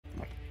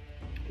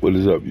What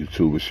is up,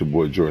 YouTube? It's your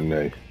boy Jordan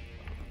A.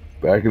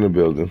 Back in the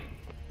building,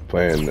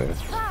 playing the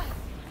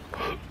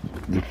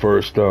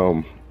first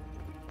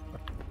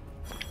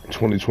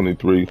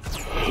 2023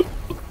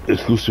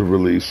 exclusive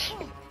release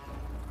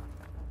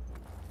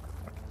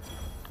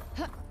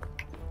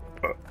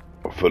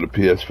for the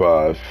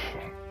PS5,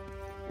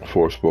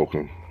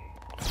 Forspoken.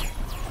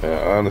 And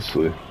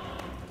honestly,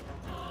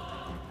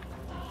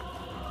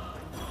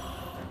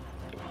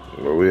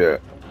 where we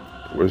at?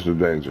 Where's the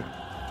danger?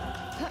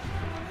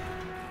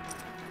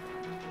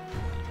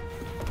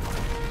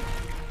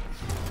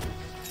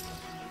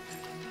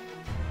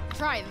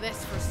 Try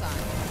this for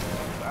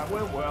size. That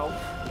went well.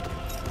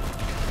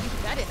 You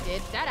bet it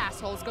did. That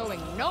asshole's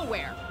going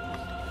nowhere.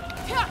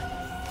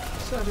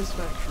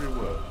 Satisfactory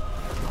work.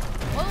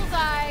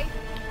 Bullseye.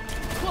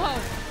 Whoa.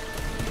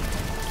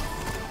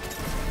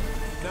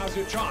 Now's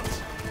your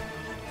chance.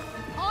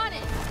 On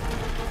it.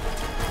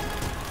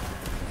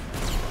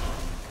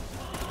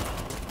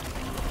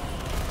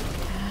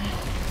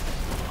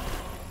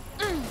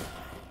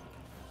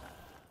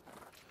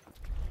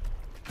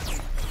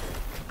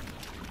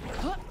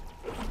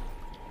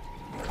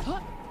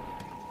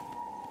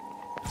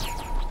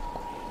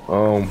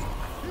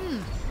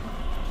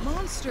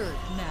 Monster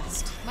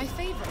nest, my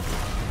favorite.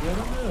 You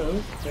never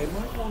know, they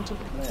might want to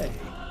play.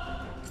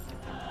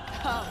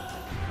 Oh.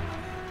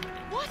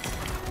 What?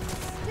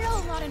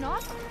 Still not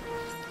enough?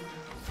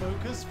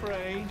 Focus,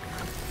 Frey.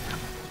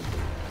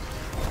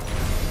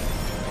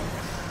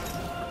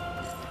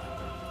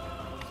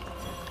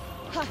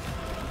 Huh.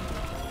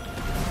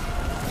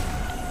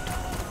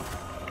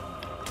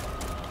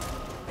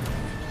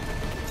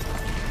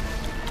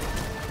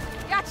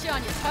 Got you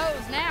on your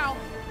toes now.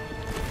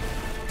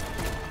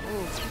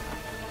 Ooh.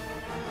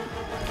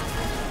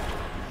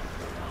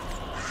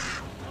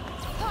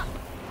 Huh.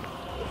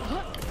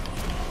 Huh.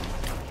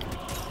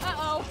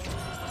 Uh-oh.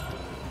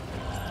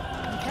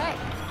 Okay.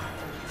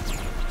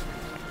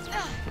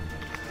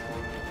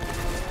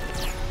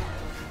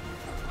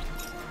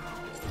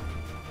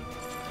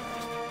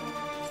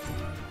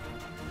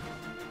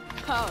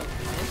 Oh.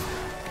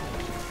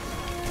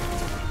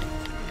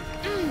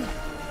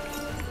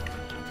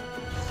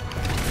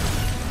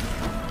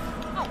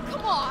 Oh,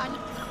 come on.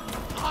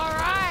 All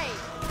right.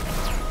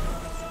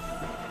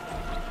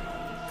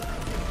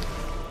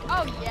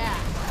 Oh, yeah.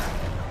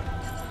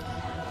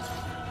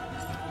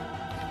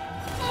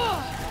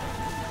 Ugh.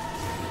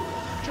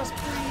 Just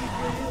breathe,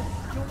 will you?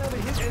 You'll never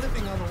hit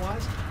anything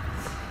otherwise.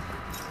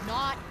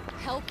 Not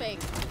helping.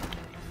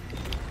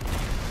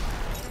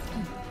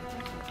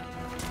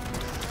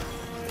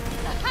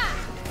 Aha!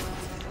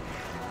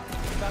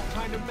 That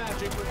kind of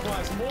magic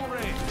requires more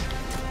range.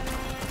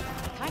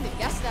 Kind of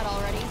guessed that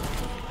already.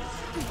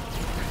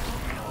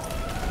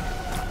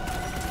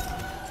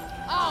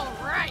 All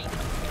right.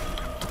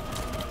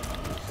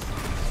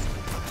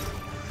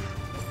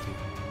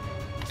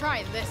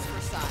 Try this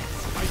for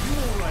size. Are you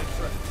all right,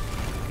 Frey?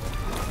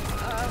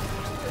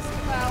 Just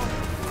about.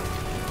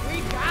 We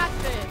got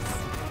this.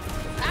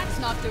 That's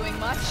not doing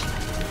much.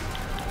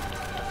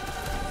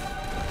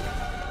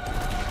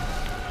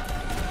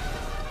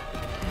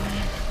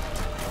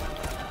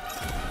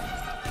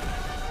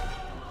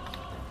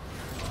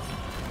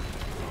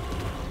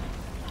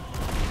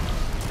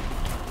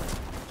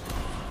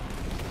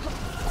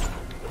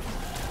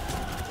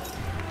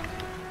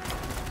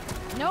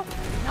 Nope,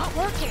 not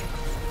working.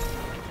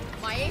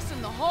 My ace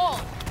in the hole.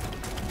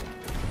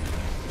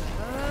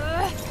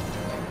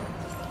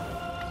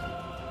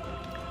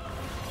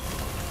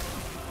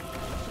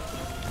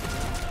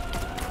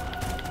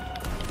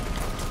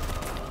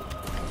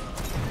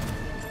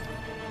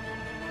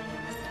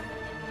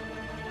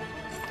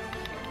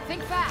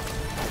 Think fast.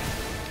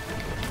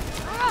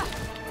 Ah!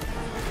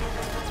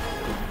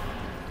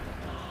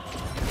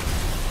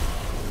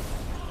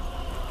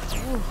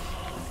 Ooh.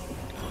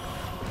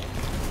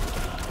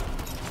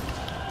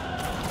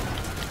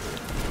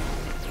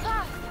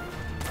 Ah!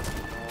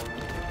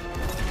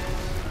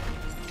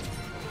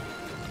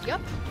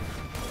 Yep.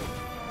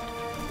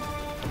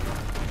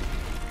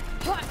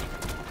 Huh.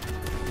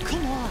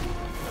 Come on.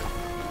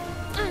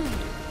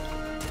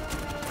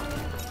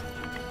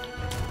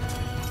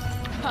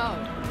 Oh.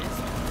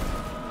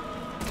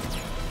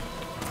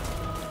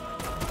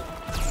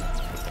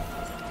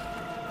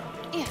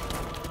 Yeah.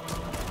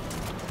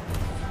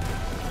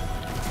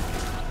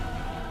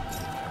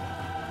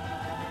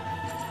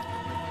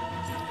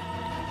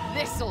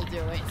 This'll do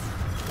it.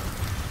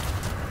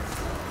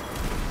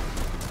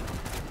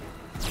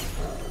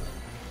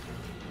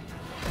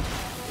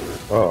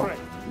 Oh, Frey,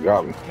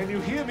 got me. can you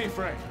hear me,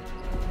 Frey?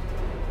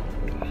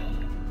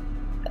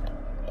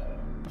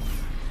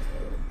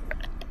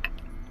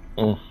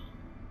 Mm.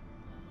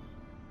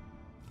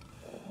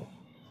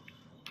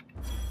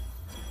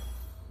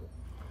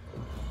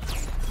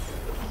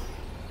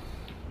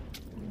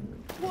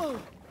 Whoa.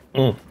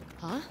 Mm.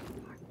 Huh?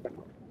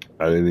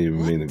 I didn't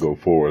even mean to go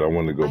forward. I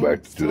wanted to go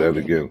back to do that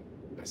again.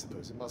 I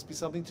suppose it must be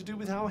something to do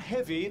with how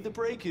heavy the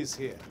brake is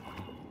here.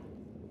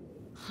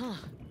 Huh.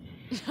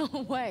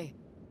 No way.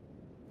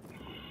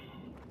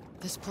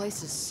 This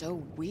place is so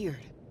weird.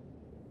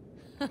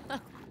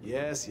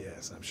 Yes,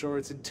 yes, I'm sure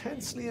it's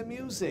intensely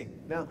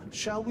amusing. Now,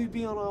 shall we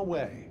be on our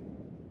way?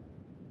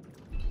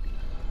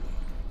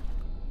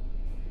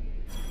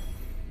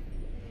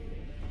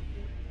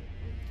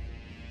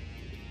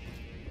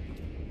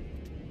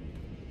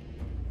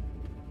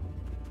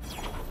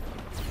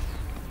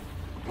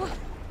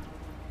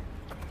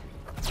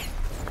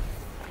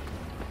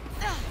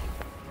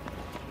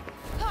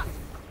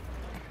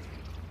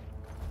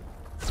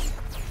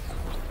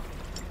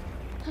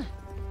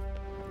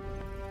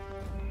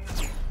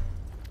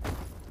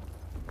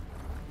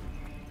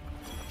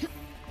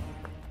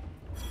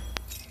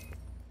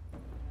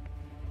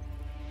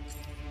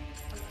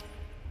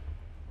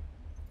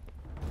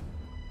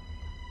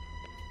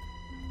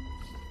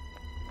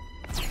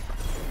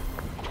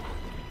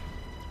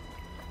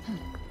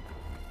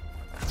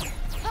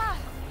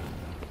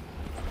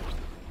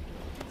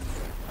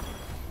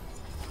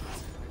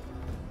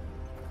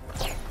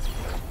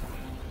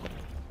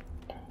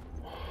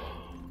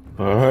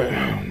 All right.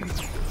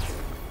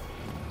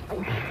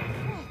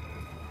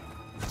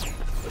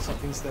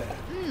 Something's there.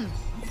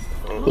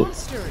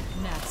 Monster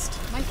nest.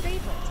 My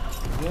favorite.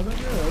 You never know.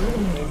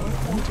 They might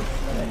want to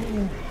play.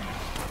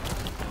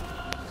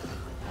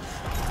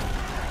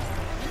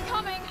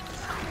 Coming.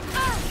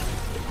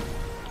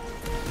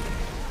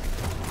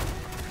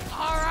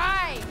 All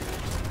right.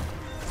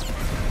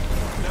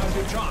 Now's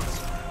your chance.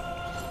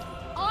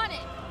 On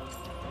it.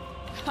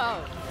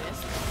 Oh, this.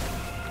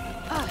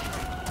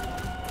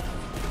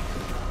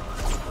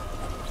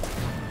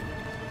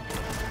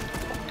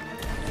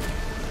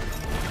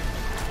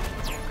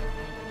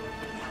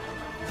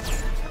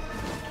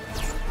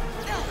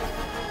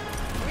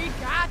 We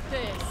got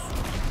this.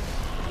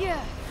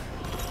 Yeah.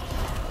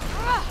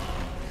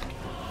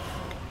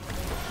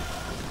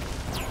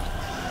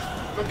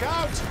 Look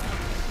out!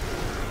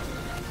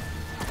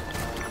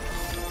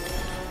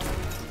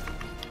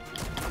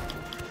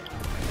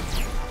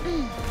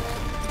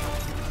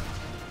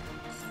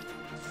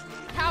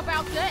 How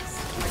about this?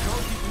 I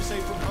can't keep you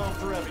safe from harm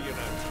forever, you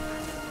know.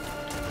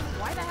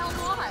 Why the hell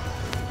not?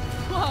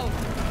 Whoa.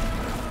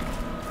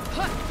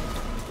 Huh.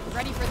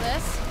 Ready for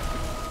this?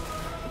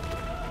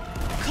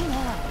 Come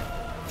on.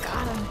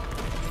 Got him.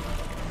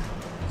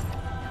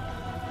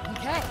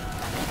 Okay.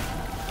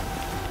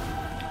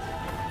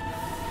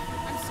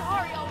 I'm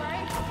sorry, all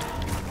right?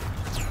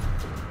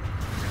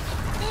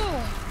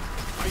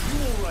 Are you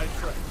all right,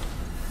 Fred?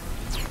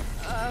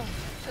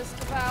 Just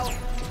about.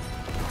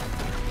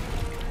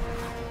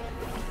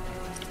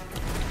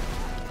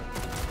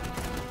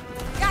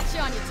 Got you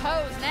on your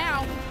toes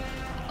now.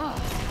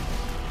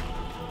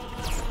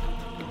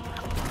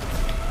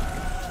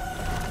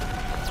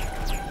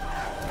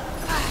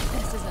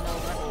 This isn't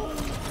over.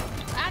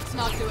 That's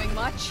not doing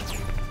much.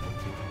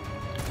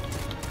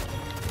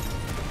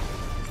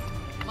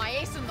 My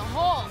ace in the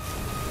hole.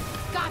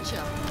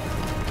 Gotcha.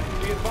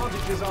 The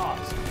advantage is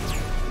ours.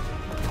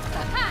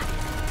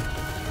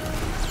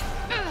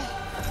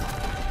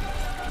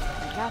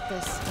 I got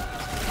this.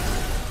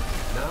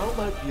 Now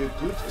might be a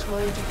good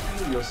time to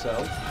heal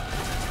yourself.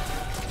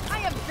 I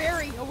am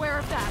very aware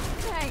of that.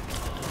 Thanks.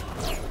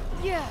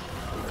 Yeah.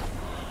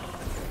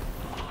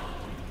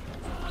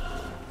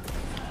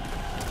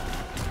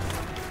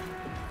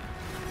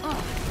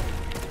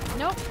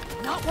 Nope,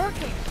 not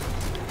working.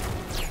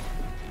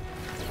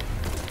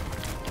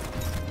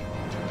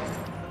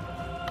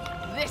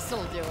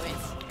 This'll do it.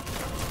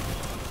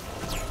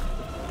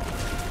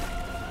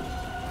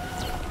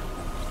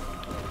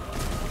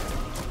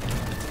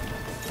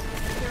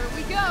 Here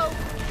we go.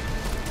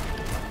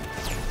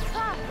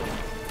 Ah.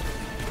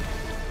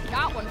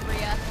 Got one for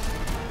ya.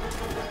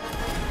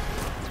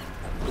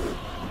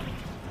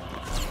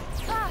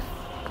 Ah.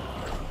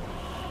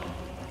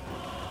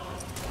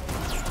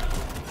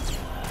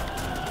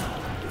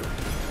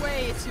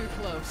 Way too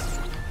close.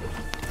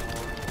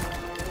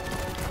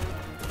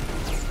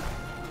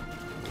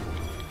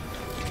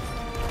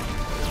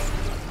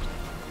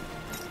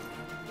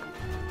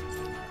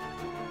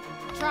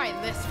 Try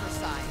this for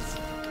size.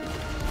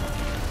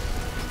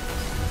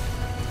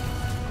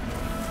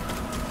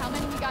 How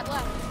many we got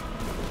left?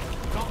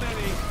 Not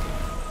many.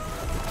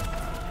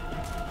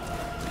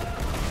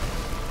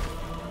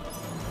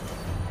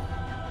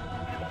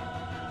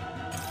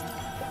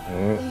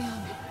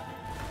 Liam.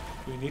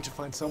 We need to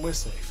find somewhere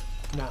safe.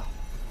 Now.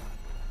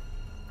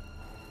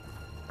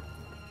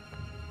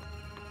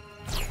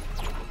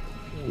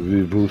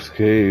 Reboot's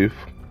cave.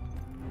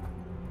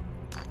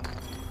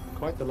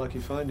 Quite the lucky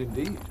find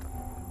indeed.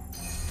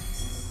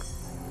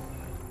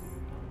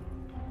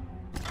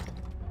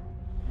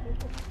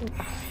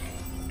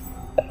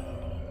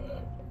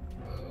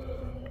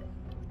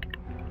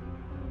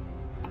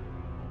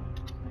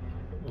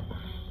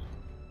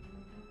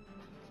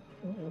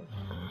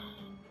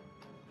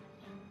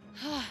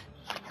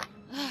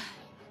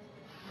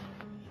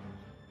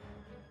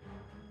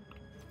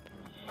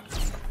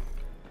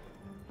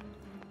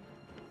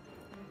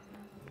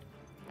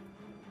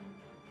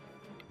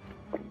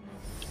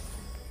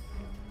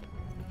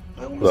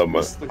 I always Love my.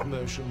 miss the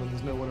commotion when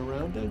there's no one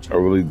around, don't I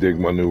you? really dig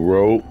my new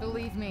robe.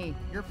 Believe me,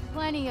 you're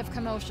plenty of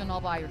commotion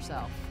all by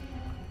yourself.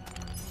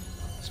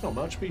 It's not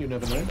much, but you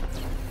never know.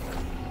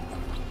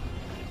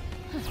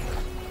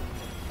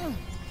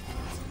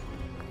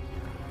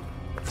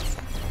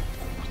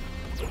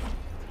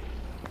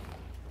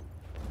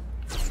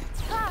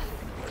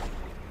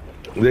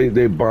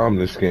 They bombed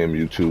this game,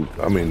 YouTube.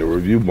 I mean, the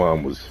review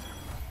bomb was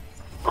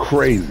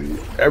crazy.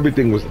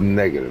 Everything was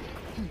negative.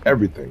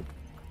 Everything.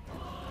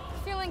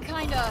 Feeling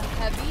kinda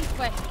heavy,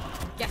 but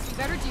guess we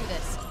better do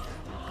this.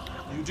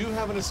 You do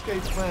have an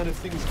escape plan if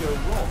things go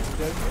wrong,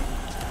 don't you?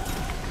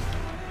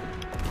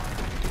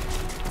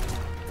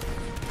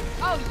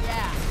 Oh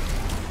yeah.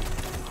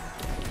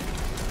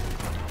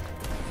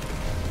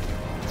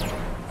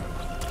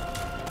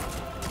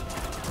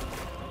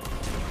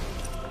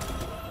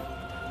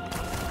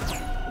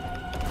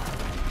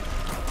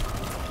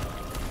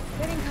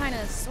 Getting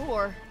kinda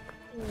sore.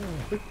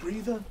 Quick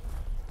breather.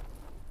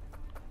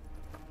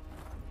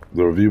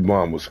 The review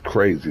bomb was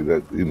crazy.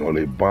 That, you know,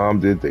 they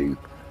bombed it.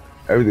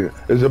 Everything.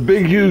 It's a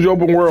big, huge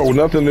open world with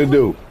nothing to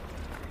do.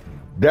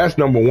 That's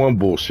number one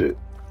bullshit.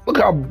 Look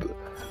how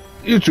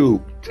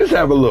YouTube. Just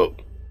have a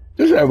look.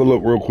 Just have a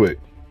look real quick.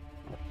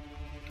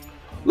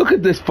 Look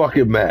at this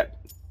fucking map.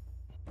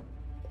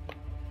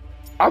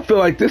 I feel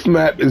like this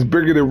map is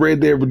bigger than Red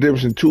Dead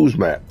Redemption 2's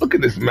map. Look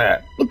at this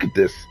map. Look at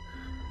this.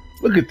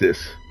 Look at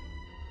this.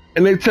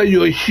 And they tell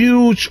you it's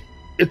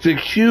a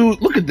huge,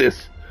 look at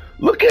this.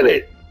 Look at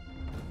it.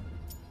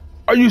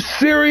 Are you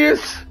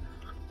serious?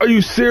 Are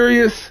you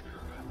serious?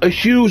 A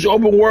huge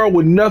open world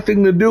with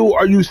nothing to do?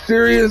 Are you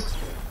serious?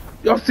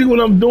 Y'all see what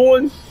I'm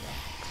doing?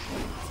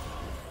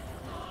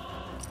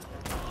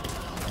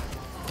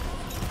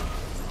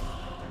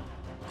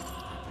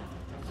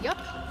 Yep.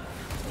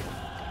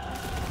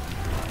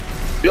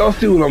 Y'all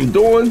see what I'm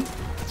doing?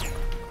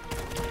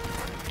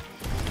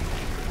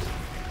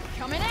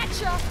 Coming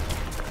at ya.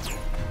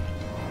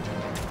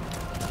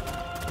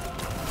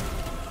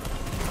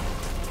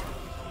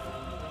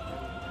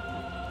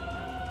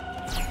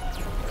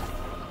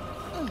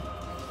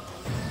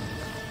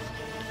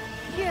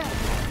 Yeah.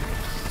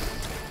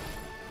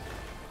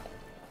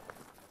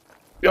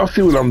 Y'all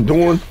see what I'm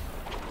doing?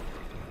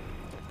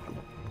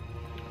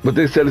 But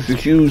they said it's a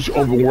huge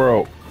open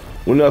world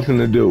with nothing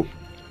to do.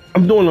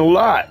 I'm doing a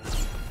lot.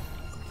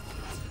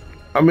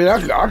 I mean,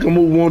 I can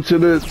move on to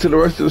the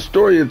rest of the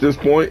story at this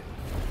point,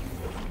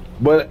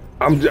 but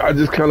I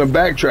just kind of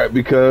backtrack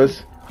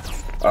because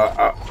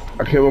I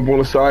came up on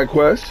a side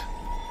quest.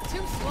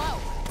 Too slow.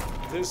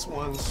 This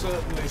one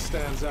certainly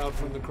stands out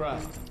from the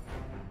crowd.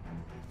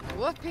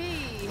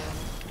 Whoopee.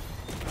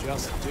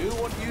 Just do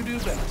what you do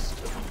best.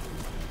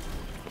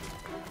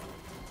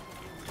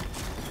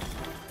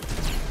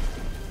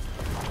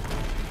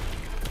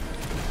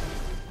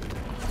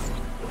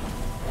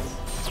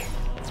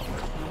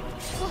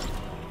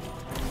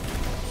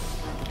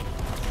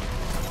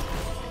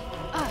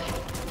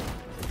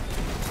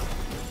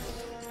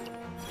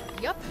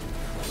 Yep.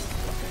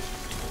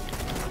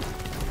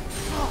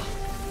 Oh.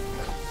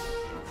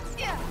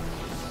 Yeah.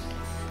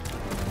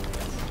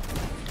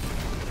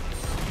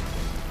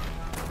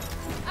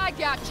 I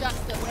got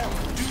just the Well,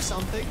 do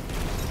something.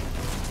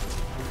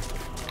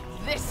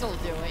 This'll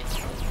do it.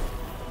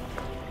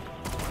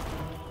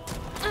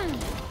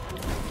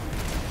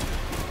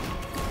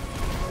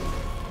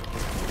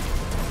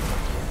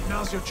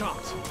 Now's your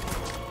chance.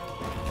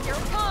 Here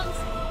it comes.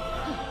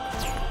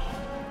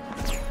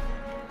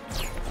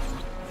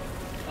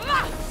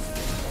 Ah!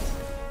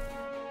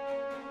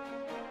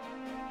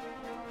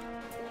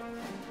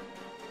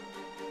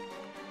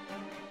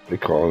 They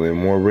calling in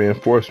more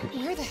reinforcements.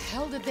 Where the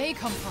hell did they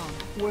come from?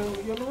 Well,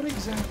 you're not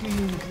exactly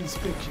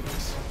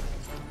inconspicuous.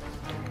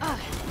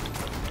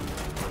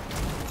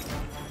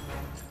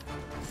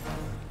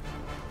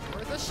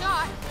 Worth a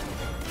shot.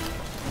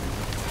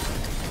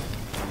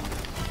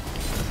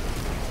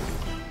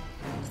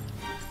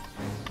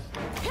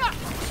 Yeah.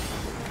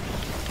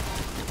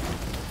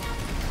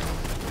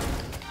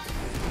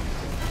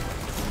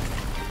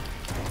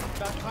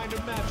 That kind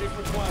of magic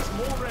requires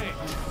more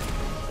range.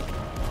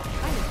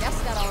 I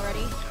guessed that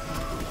already.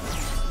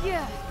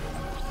 Yeah.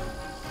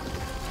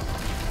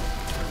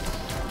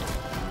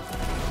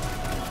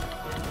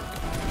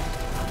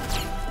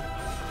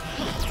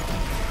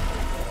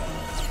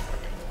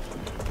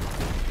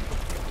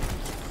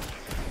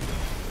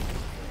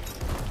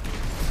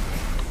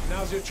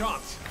 Now's your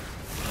chance.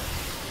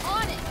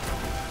 On it.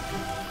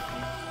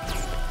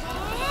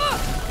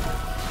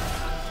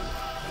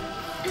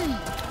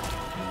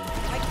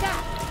 Like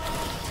that.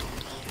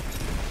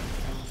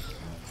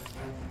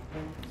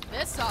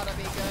 This ought to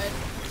be good.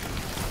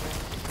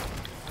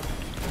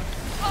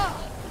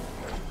 Oh.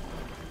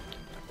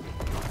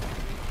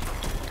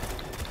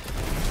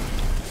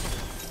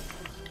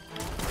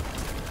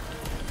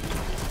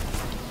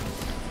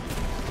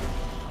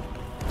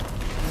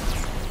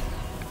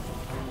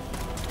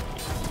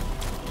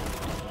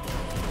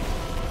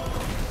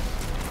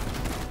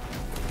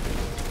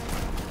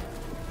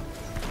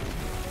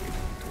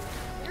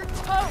 You're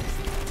toast.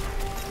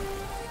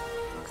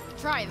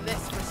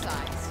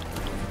 size.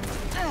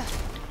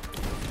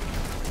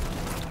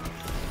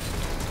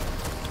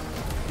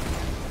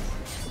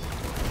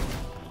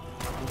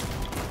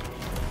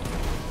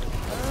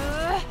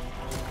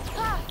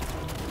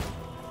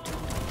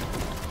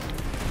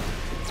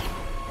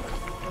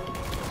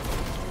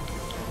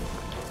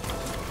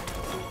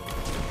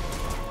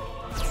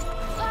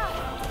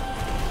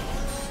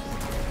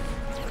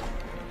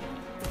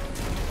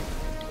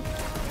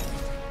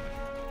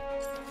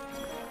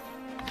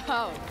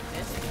 Oh,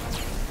 this.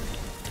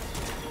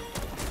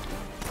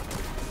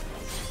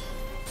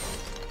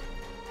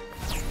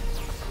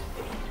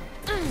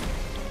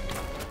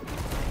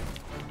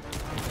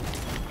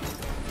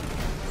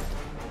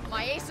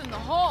 My ace in the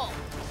hole.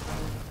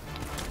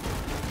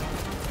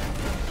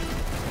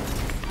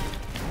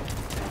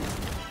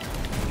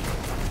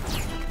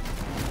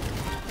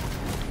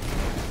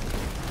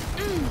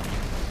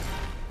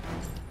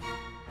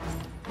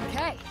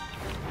 Okay.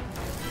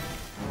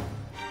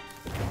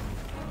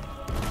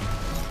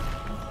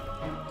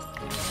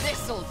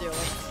 This'll do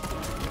it.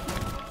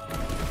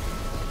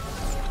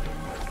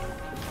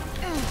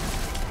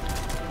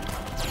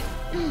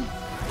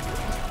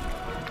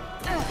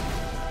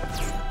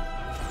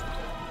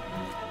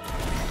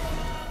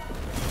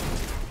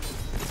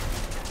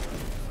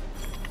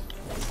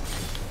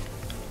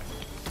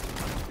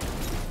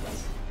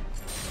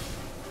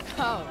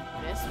 Oh,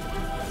 this one.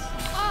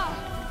 Ah!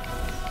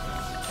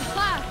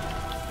 Ha!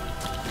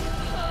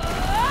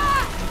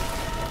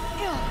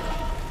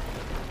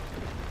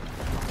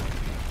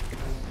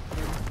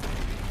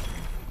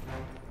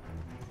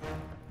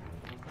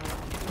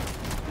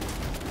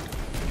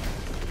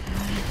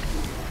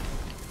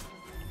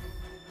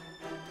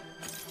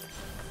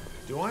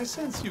 Do I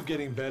sense you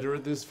getting better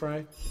at this,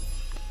 Frey?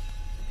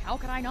 How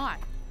could I not?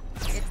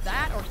 It's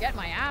that or get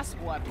my ass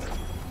whooped.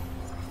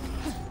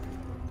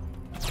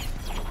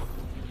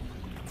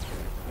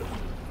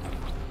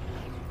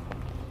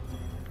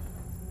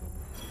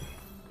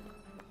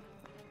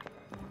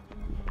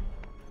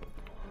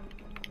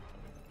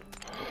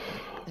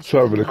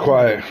 Sorry for the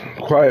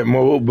quiet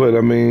mode, but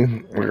I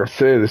mean, like I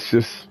said, it's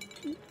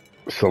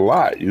a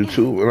lot,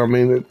 YouTube. And I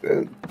mean,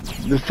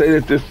 to say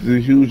that this is a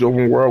huge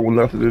open world with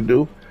nothing to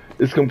do,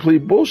 it's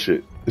complete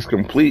bullshit. It's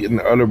complete and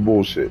utter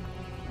bullshit.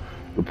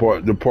 The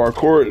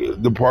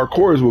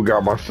parkour is what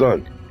got my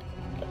son.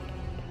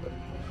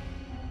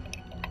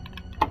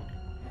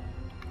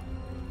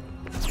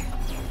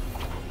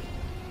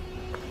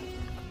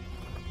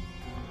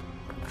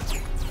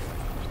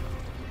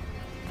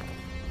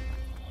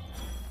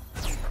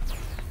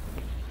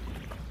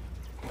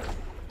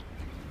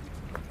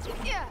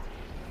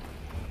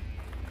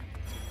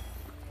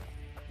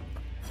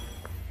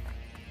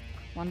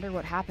 Wonder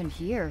what happened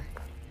here.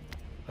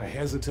 I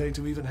hesitate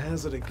to even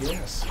hazard a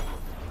guess.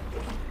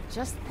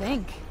 Just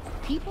think.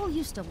 People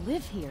used to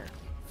live here.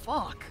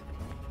 Fuck.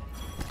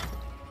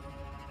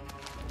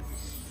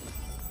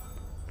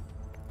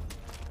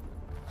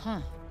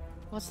 Huh.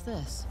 What's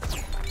this?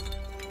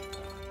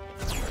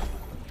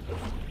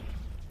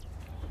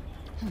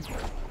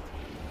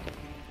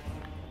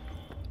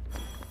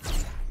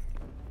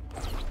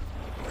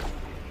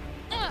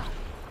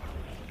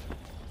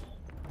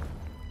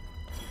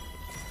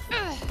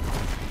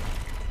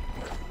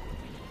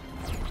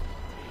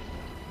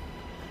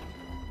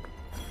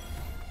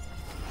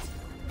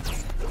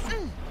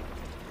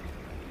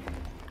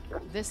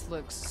 This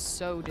looks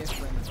so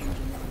different from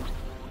Geneva.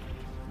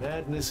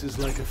 Madness is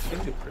like a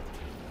fingerprint.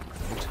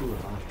 The two are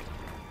alike.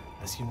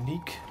 As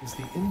unique as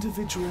the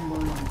individual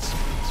mind it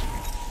speaks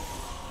with.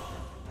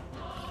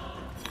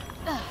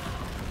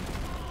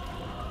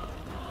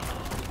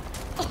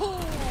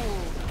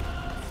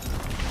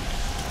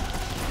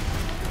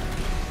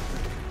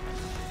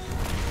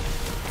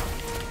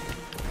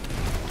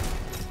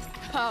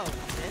 Oh,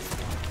 this.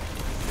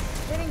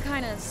 Getting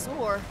kind of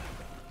sore.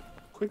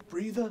 Quick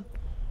breather.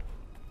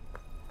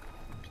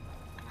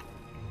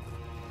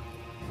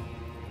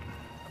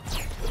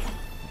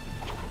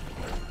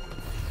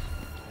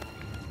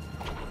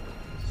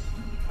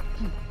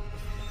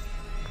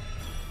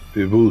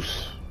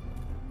 Boost.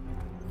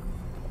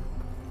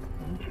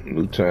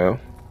 New town.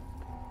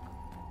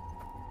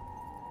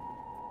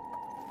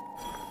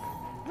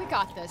 We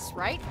got this,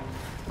 right?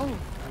 Oh.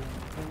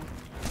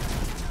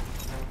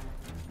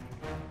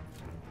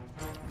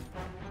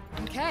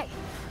 Okay.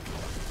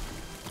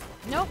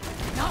 Nope,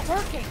 not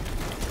working.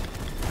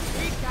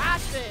 We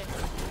got this.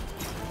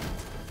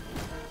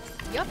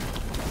 Yep.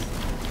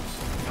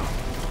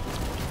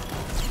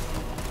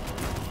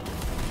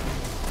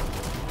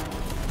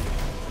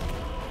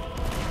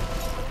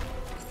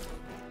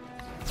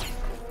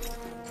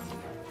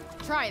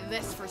 Try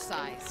this for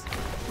size.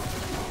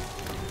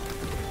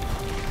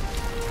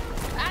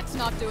 That's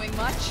not doing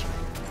much.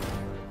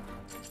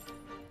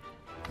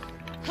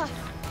 Huh.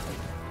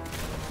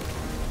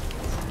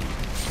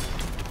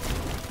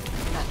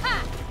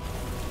 Ha-ha!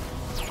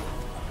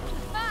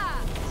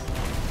 Ha!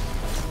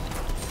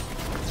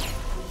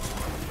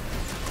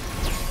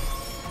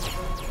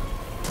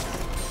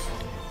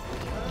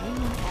 You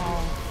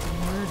all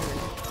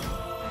murdered.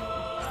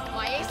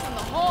 in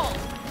the hole.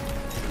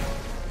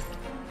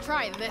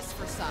 Try this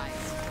for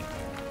size.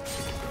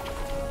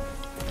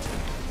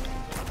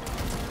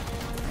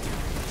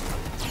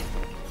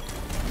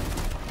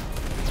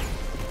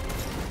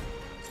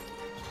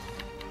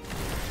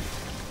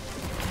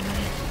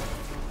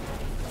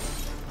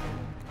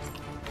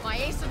 My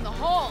ace in the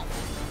hole.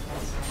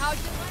 How'd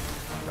you like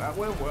it? That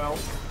went well.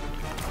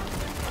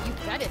 You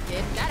bet it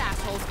did. That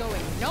asshole's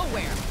going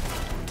nowhere.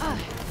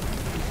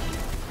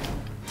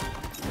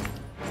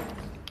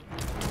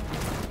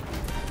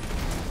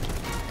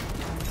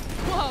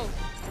 Whoa!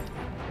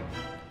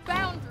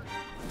 Boundary!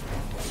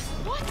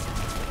 What?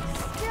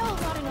 Still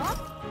not enough?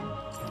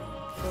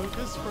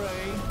 Focus,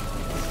 Frey.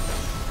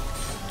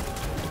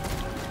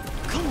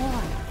 Come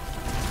on!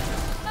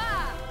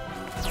 Ah!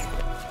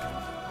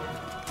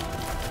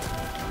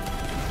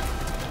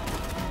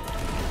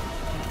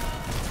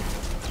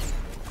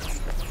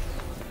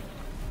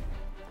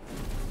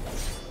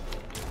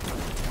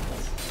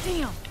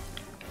 Damn!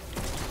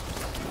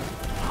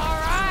 All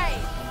right!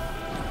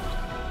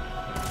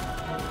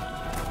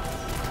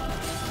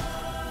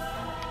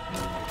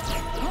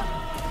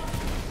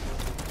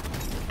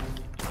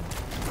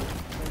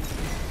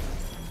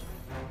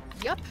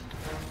 Yup.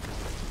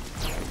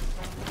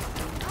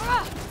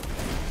 Ah!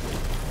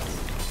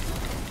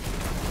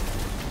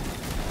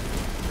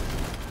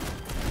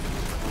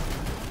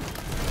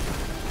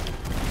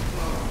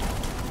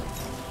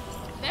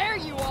 There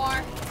you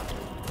are.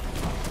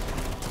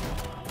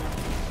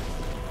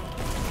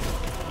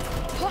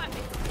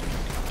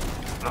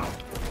 Huh.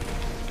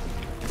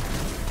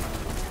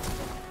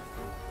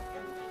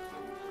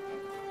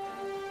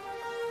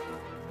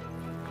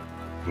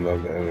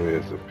 Another enemy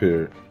has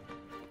appeared.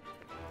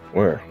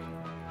 Where?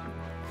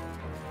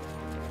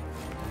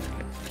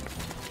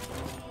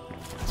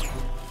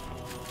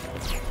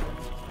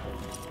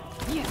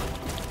 Yeah.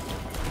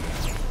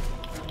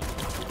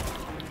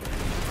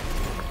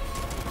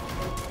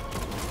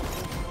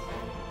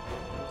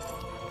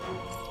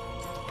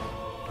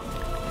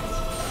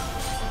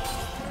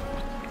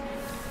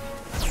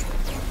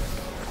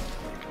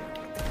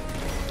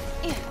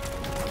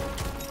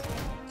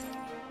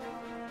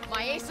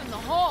 My ace in the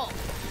hole.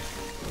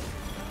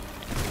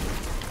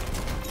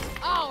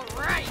 All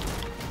right.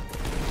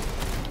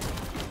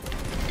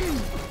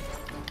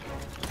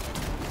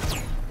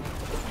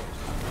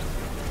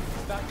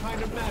 That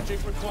kind of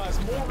magic requires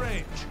more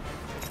range.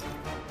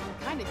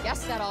 Kinda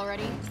guessed that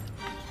already.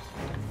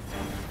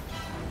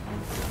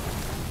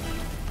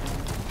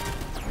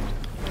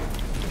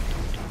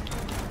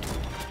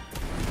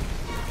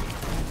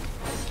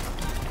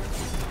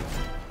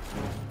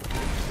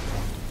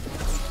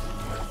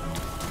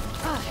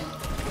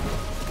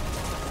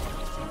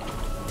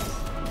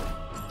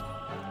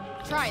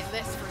 Try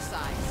this for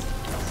size.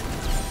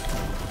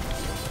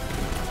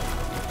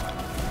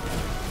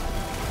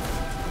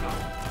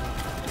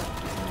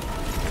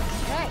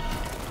 Okay.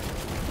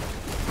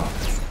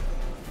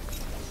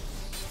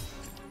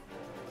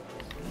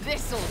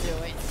 This'll do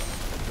it.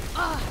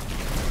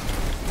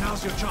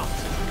 Now's your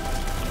chance.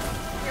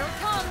 Here it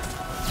comes.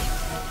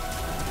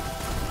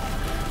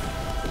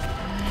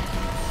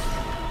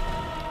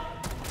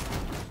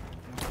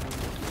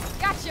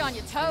 Got you on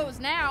your toes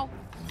now.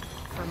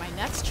 For my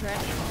next trick.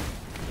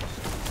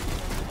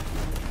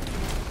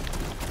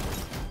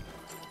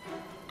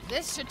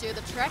 This should do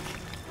the trick.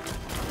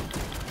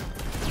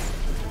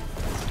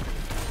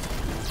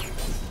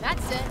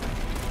 That's it.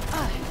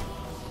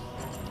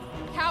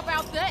 How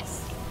about this?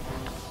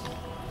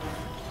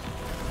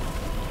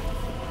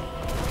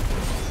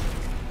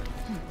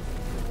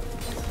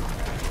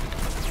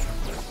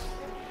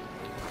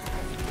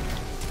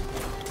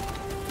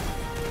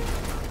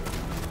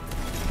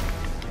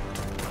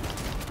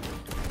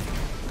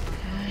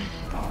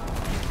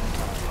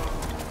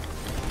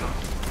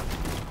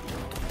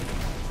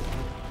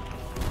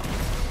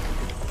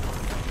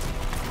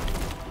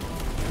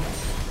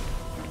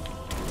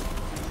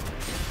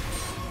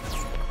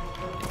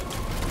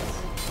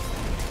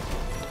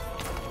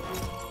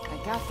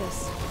 Got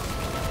this.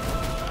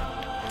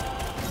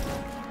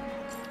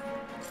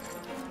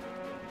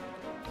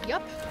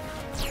 Yup.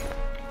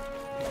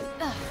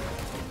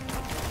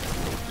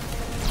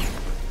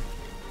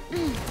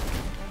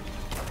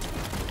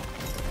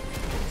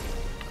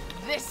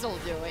 This'll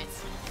do it.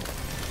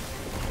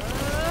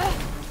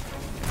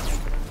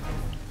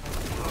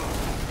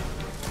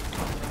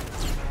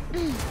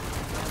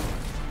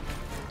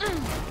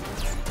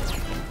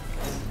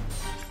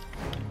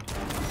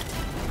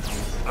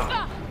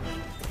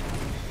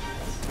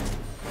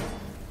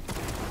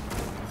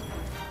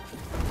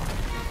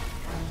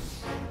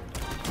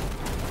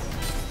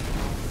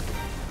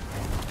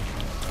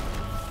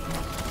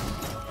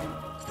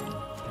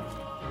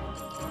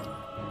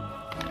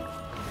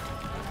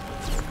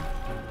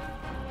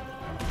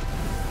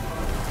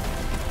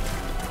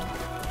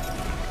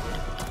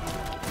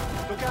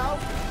 Look out!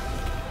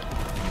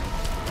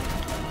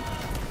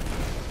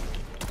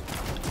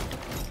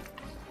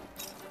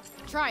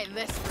 Try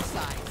this for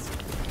size.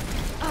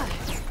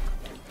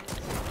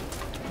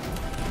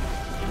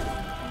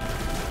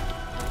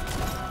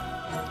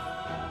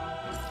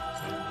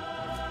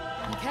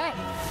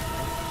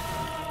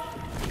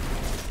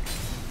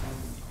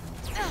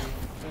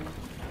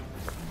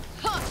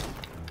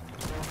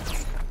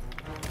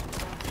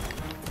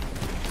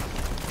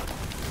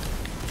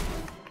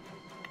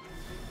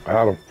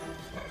 Got him.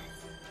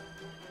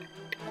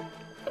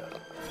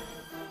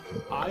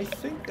 I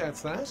think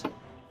that's that.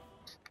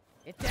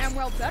 It damn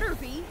well better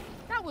be.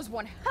 That was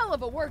one hell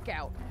of a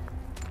workout.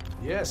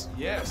 Yes,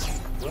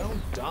 yes. Well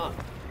done.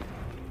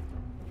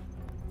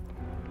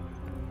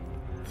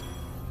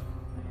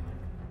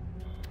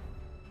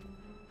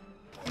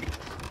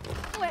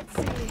 Let's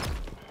see.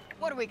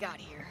 What do we got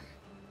here?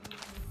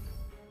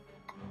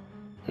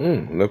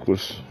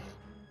 Necklace.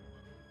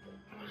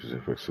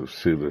 Effects of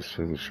sealess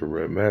signature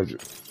red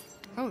magic.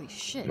 Holy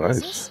shit, Nice.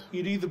 is this?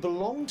 It either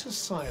belonged to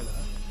Sila,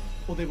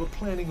 or they were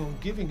planning on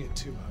giving it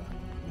to her.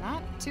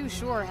 Not too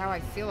sure how I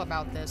feel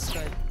about this,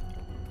 but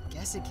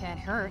guess it can't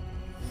hurt.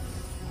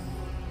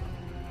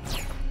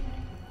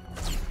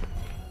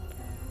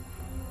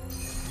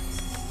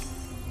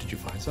 Did you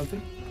find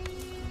something?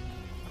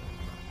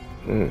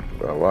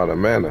 Got a lot of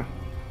mana.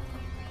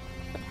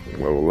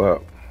 Level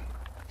up.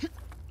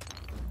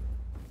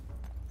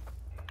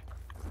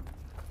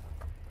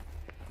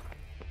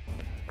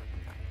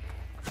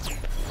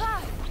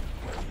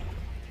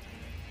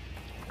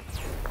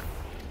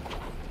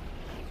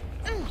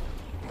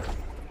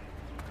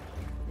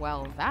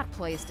 Well, that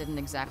place didn't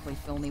exactly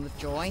fill me with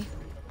joy.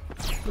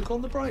 Look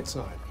on the bright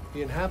side.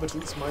 The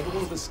inhabitants might all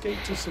have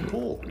escaped to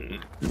support.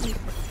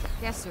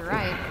 Guess you're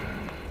right.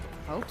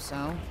 Hope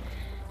so.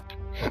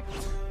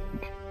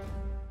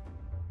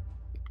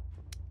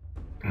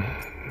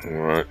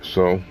 Alright,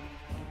 so.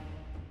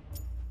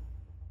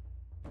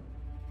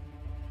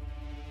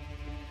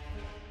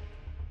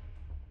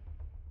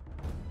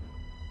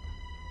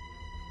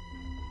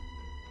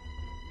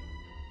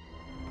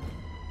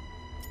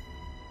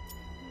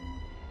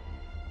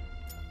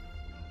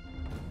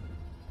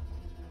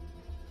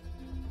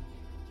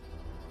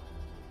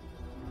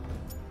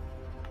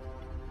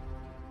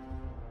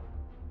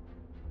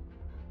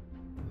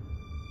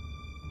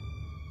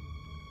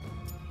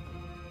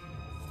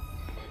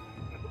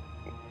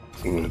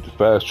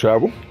 Fast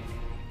travel.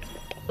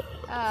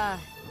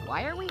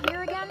 Why are we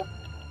here again?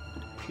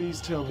 Please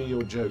tell me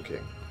you're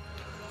joking.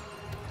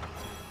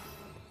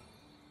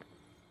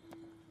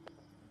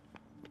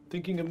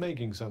 Thinking of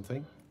making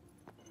something?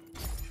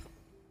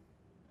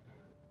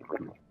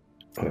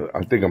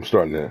 I think I'm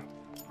starting to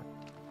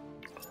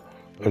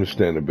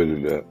understand a bit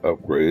of the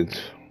upgrades.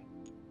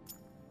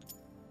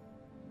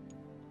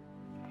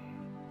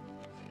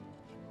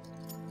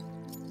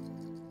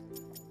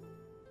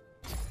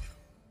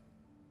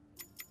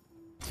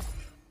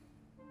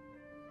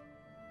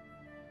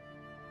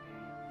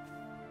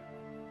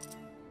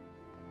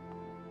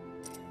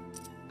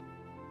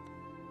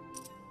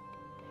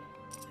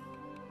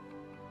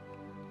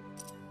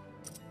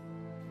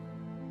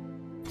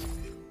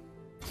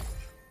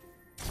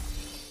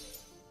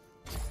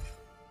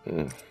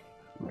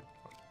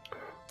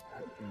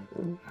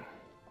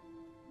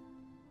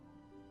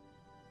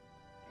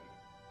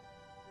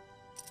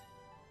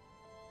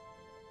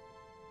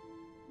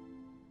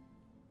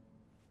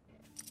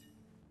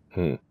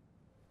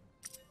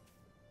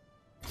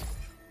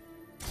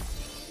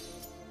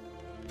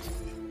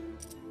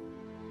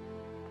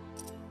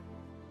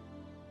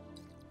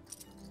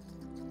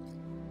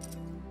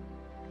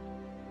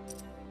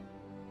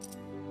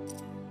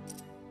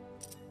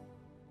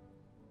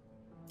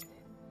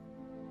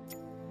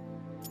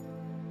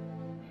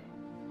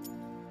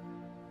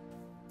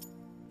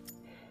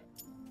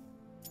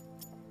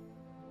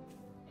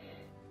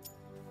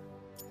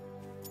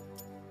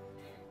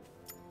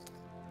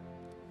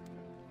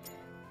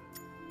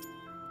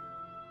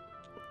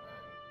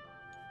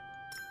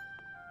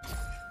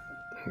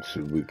 Let's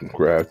see what we can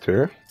craft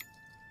here.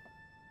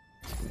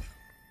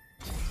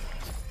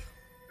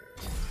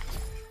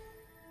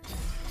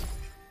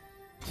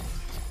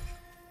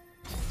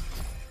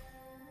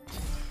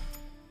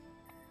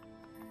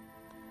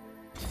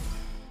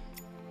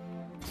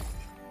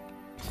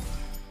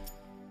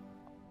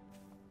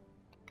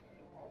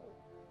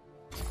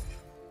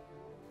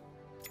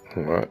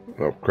 All right,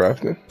 up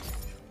crafting.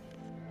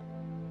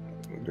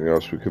 Anything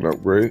else we can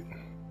upgrade?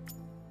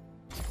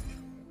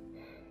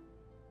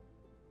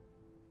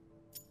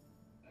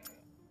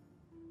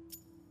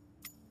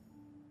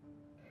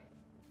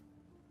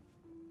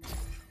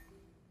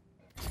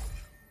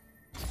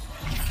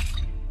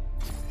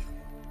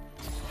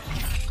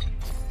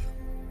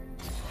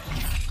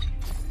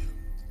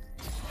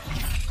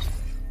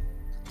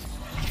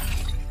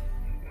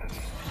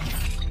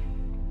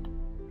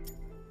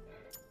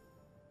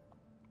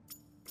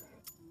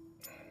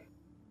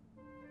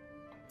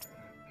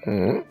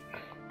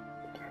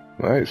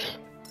 Nice.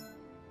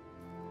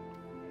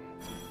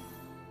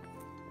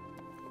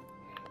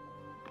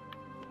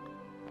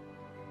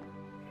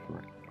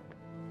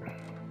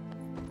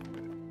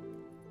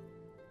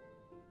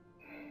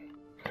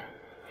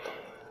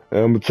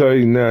 I'm gonna tell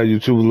you now,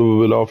 YouTube, a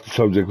little bit off the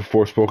subject of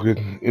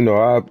Forspoken. You know,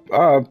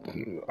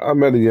 I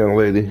met a young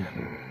lady.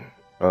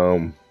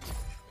 Had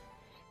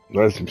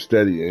some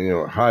steady, you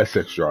know, high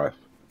sex drive,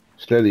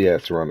 steady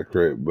ass around the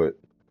crib, but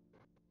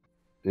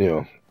you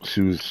know,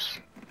 she's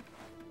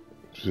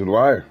a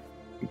liar,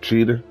 a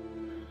cheater.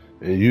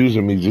 and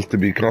using me just to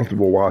be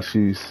comfortable while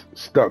she's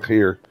stuck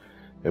here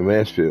in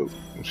Mansfield.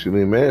 When she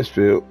leave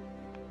Mansfield,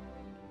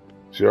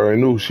 she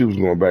already knew who she was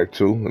going back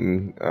to,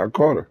 and I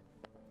caught her.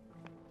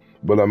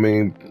 But I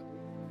mean,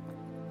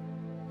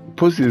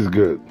 pussy is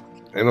good.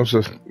 Ain't no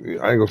such, I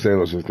ain't gonna say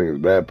no such thing as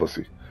bad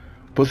pussy.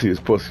 Pussy is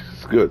pussy.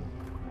 It's good.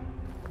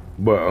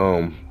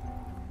 But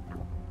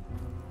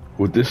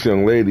with this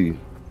young lady,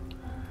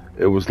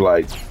 it was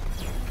like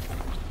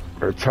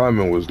her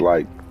timing was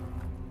like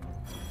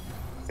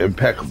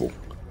impeccable.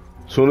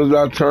 Soon as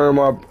I turn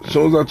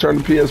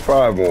the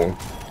PS5 on,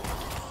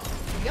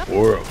 Yep.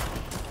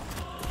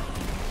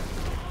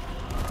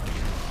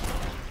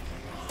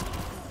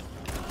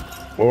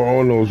 or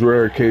on those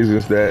rare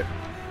occasions that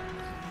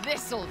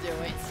This'll do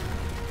it.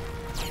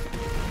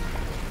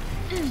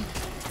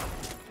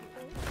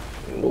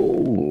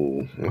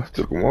 oh, I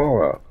took them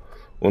all out.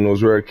 On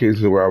those rare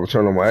occasions where I would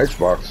turn on my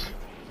Xbox,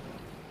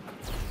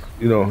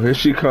 you know, here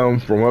she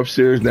comes from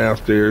upstairs,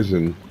 downstairs,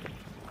 and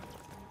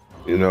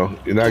you know,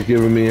 you're not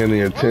giving me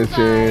any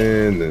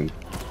attention, and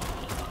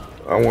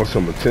I want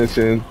some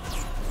attention.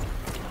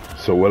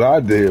 So what I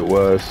did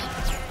was,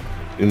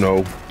 you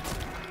know,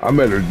 I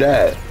met her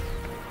dad,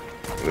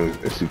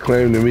 and she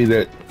claimed to me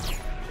that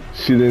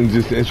she didn't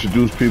just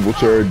introduce people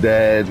to her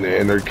dad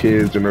and her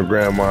kids and her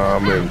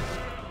grandmom and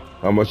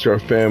how much her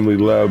family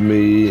loved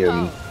me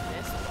and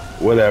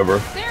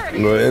whatever. You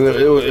know, and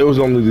it was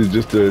only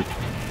just to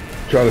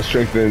try to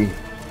strengthen,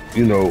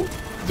 you know,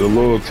 the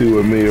loyalty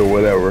with me or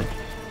whatever.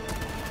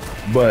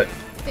 But I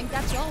think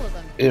that's all of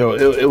them. you know,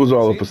 it was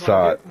all a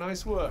facade.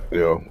 Nice work. You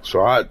know,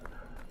 so I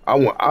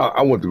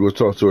went to go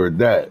talk to her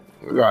dad.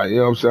 Like, you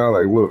know what I'm saying?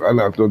 Like, look, I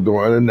knocked on the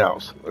door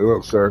unannounced. Like,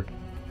 look, sir,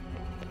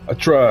 I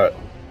tried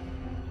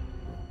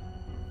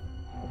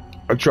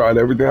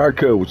everything I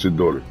could with your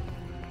daughter,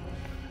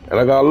 and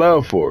I got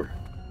love for her,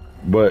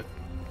 but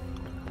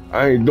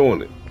I ain't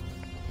doing it.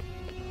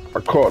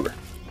 I caught her.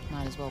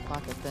 Might as well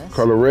pocket this.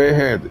 Caught her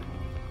red-handed.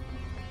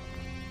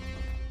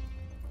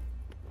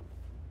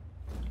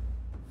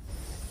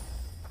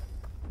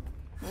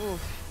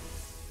 Oof.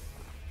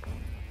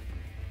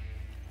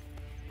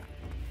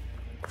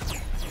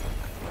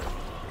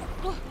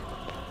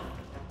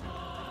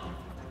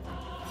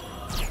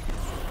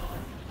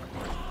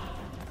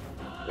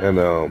 And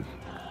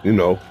you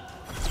know,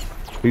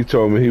 he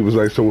told me, he was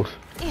like, so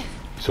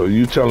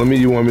you telling me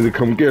you want me to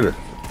come get her?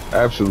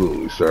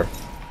 Absolutely, sir.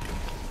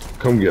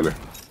 Come get her.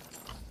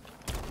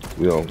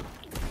 You know,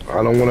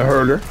 I don't want to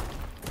hurt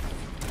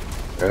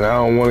her, and I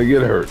don't want to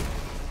get hurt.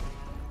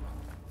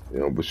 You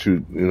know, but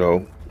you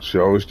know, she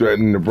always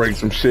threatened to break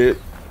some shit,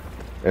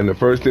 and the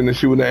first thing that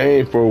she would have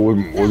aimed for was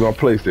my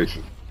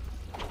PlayStation.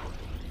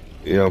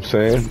 You know what I'm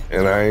saying?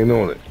 And I ain't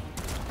on it.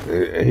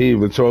 And he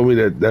even told me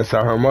that that's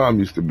how her mom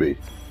used to be.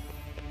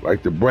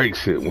 Like to break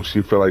shit when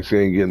she felt like she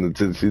ain't getting the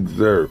attention she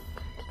deserved.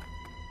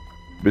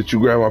 Bitch, you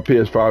grab my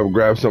PS5 and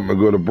grab something and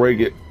go to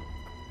break it,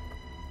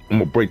 I'm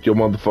gonna break your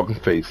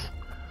motherfucking face.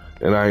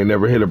 And I ain't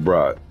never hit a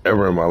broad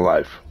ever in my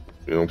life.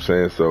 You know what I'm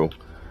saying? So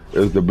it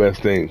was the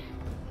best thing.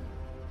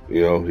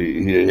 You know,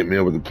 he hit me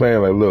up with the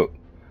plan, like, look,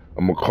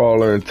 I'm gonna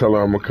call her and tell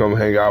her I'm gonna come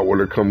hang out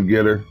with her, come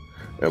get her,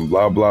 and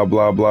blah, blah,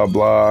 blah, blah,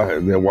 blah.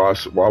 And then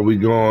while we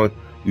gone,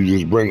 you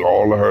just bring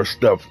all of her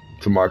stuff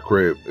to my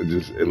crib and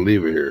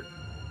leave it here.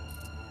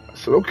 I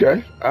said,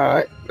 okay, all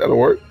right, that'll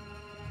work.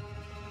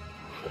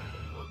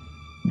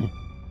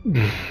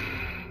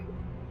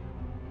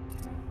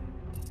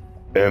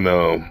 And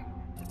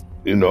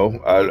you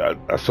know,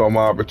 I saw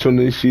my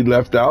opportunity. She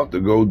left out to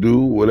go do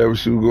whatever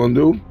she was gonna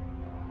do.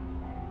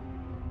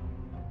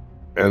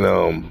 And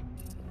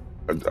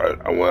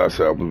when I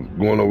said I was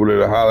going over there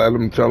to holler at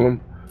him and tell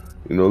him,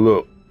 you know,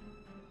 look,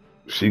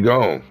 she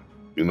gone.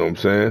 You know what I'm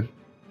saying?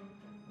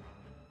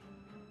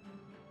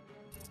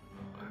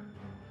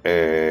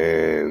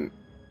 And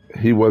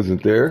he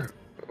wasn't there.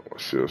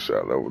 Shield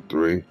shot level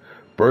 3.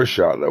 Burst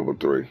shot level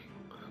 3. I'm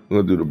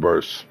gonna do the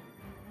burst.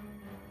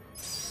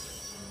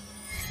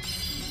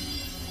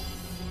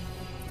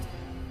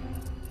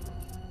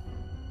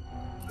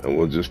 And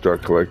we'll just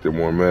start collecting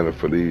more mana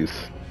for these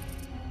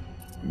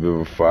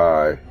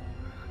Vivify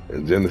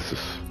and Genesis.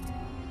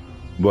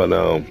 But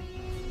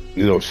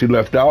you know, she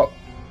left out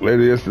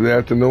later yesterday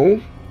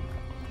afternoon,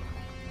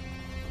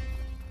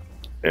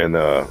 and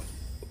I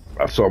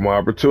saw my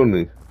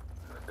opportunity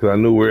because I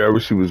knew wherever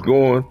she was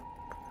going,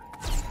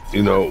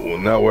 you know, well,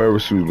 not wherever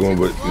she was going,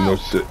 but you know,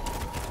 she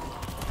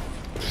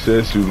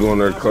said she was going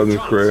to her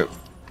cousin's crib.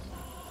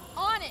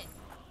 On it.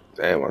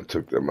 Damn, I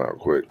took them out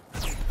quick.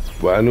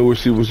 But I knew where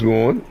she was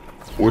going,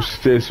 where she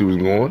said she was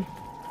going.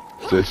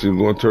 Said she was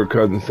going to her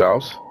cousin's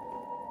house,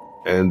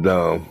 and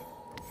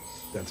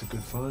that's a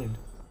good find.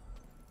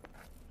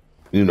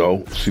 you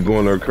know, she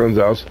going to her cousin's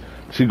house.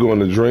 She going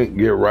to drink,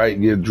 get right,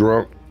 get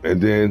drunk, and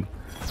then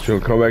she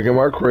gonna come back in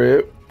my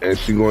crib, and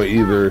she gonna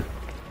either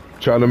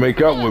try to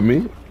make up with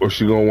me or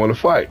she gonna want to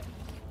fight.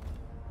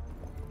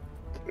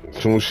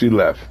 As soon as she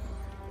left,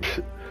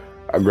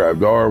 I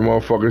grabbed all her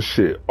motherfucking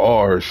shit,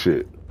 all her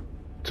shit,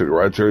 took it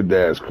right to her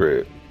dad's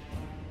crib.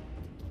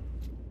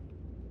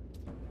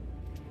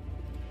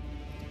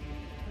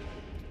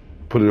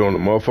 Put it on the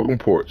motherfucking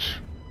porch.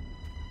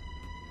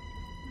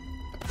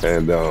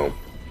 And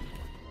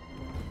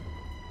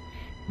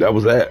that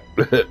was that.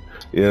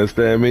 You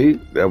understand me?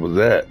 That was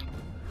that.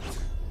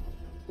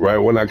 Right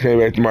when I came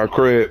back to my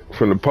crib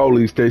from the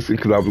police station,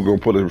 because I was going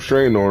to put a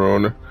restraining order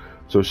on her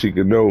so she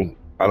could know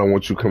I don't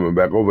want you coming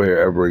back over here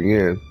ever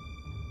again.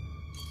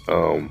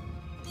 I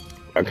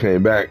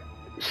came back.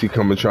 She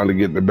coming trying to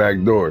get in the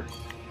back door.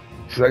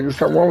 She's like, there's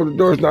something wrong with the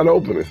door. It's not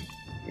opening.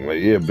 I'm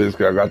like, yeah, bitch,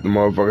 I got the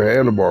motherfucking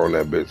handlebar on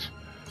that bitch.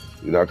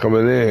 You're not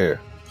coming in here.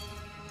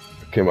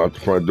 I came out the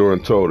front door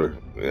and told her,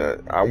 yeah,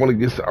 I want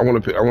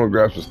to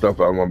grab some stuff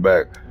out of my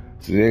bag.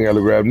 So you ain't got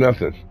to grab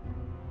nothing.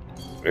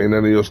 Ain't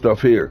none of your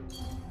stuff here.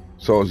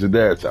 So it's your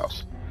dad's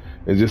house.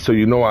 And just so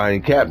you know, I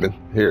ain't capping.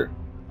 Here,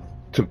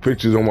 took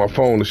pictures on my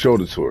phone and showed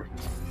it to her.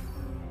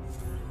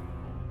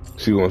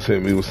 She gonna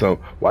send me with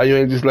something. Why you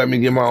ain't just let me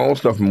get my own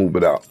stuff and move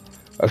it out?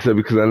 I said,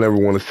 because I never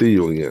want to see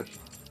you again.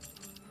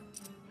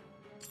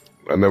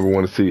 I never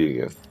want to see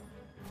you again.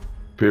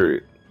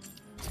 Period.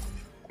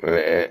 And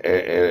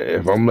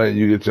if I'm letting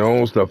you get your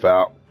own stuff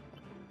out,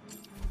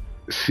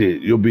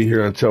 shit, you'll be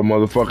here until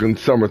motherfucking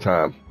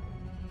summertime.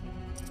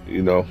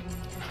 You know,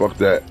 fuck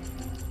that.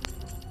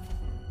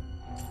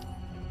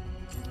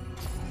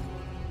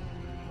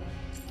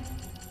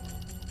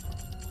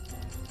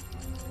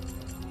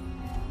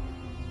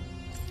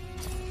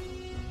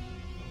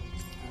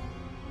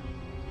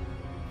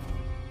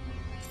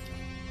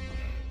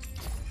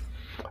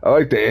 I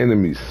like the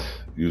enemies,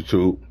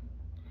 YouTube.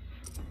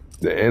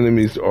 The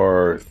enemies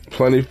are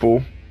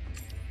plentiful.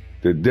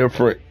 They're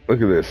different.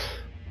 Look at this.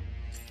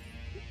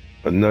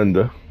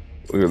 Ananda.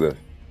 Look at this.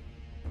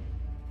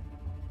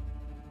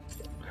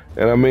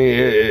 And I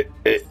mean,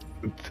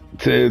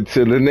 to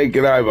the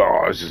naked eye,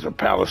 oh, it's just a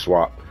palace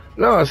swap.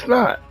 No, it's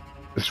not.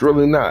 It's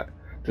really not.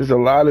 There's a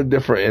lot of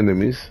different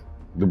enemies.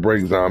 The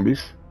break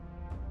zombies.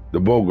 The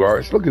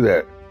Bogarts. Look at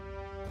that.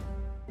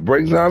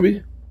 Break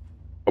zombie.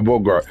 A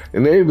Bogart.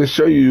 And they even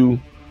show you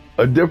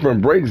a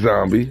different break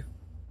zombie.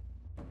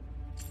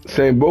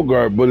 Same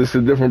Bogart, but it's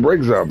a different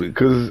break zombie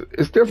because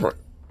it's different.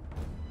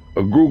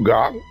 A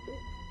Grugok.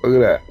 Look at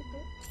that.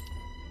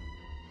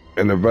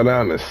 And the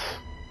Bananas.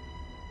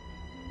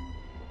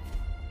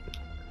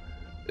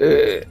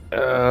 Let's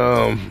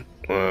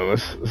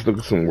look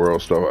at some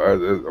world stuff.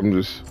 I'm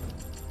just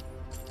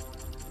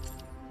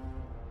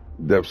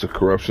depths of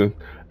corruption.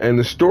 And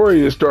the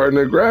story is starting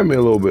to grab me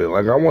a little bit.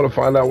 Like, I want to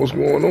find out what's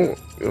going on.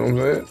 You know what I'm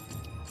saying?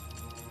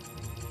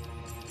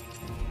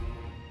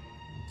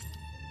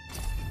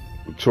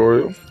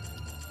 Tutorial.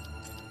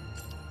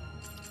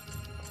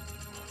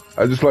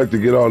 I just like to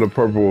get all the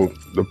purples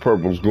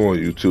going,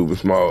 YouTube.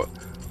 It's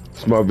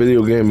my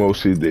video game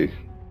OCD.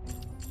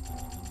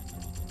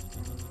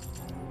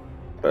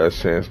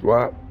 Last chance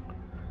block.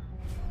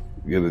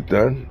 Get it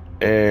done.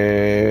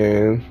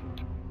 And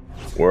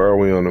where are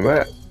we on the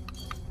map?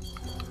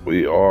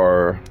 We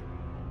are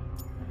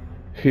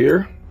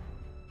here.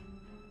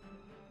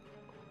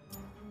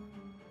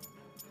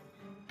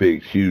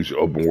 Big, huge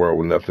open world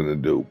with nothing to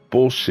do.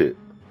 Bullshit.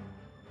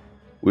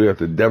 We at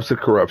the depths of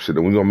corruption,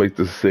 and we're going to make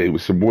this a save.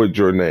 It's your boy,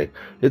 Jordan.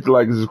 Hit the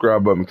like and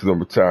subscribe button because I'm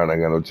retired. I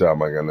ain't got no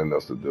job. I ain't got nothing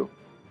else to do.